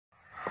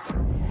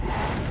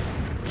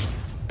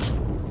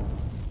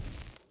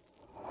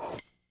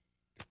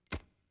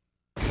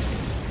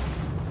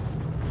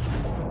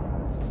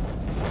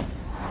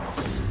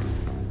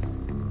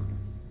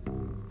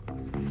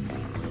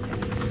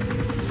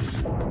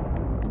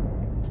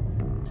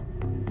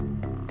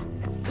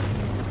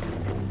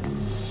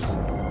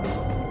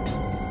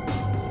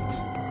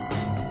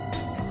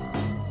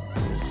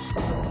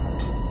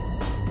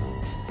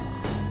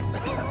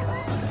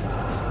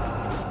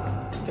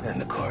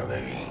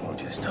We'll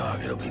just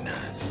talk. It'll be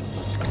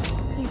nice.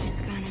 You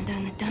just gone and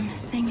done the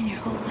dumbest thing in your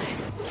whole life.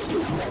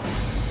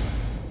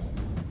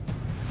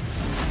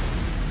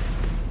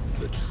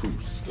 The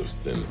truths of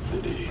Sin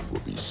City will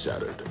be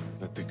shattered.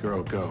 Let the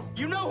girl go.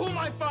 You know who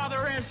my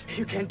father is?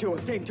 You can't do a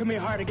thing to me,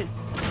 Hardigan.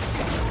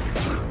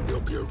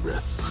 There'll be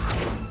arrests.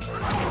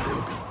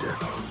 There'll be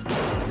deaths.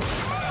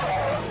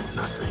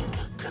 Nothing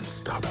can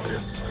stop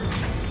this.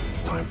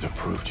 Time to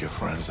prove to your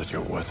friends that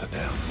you're worth a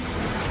damn.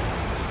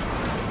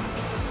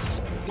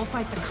 We'll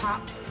fight the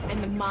cops and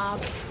the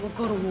mob. We'll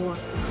go to war.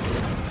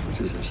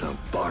 This isn't some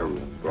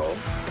barroom, bro.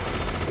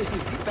 This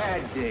is the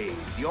bad days,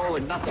 the all or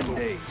nothing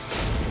days.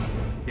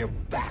 They're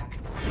back.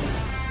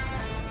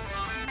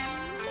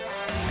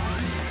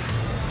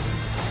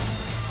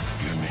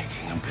 You're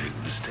making a big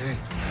mistake.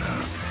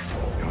 Yeah.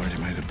 You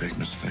already made a big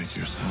mistake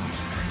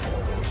yourself.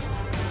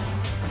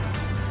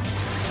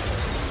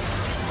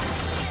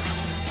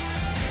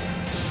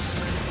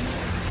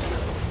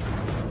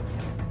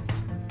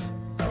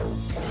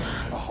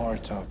 A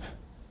hardtop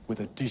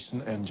with a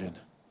decent engine,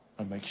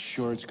 and make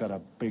sure it's got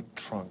a big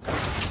trunk.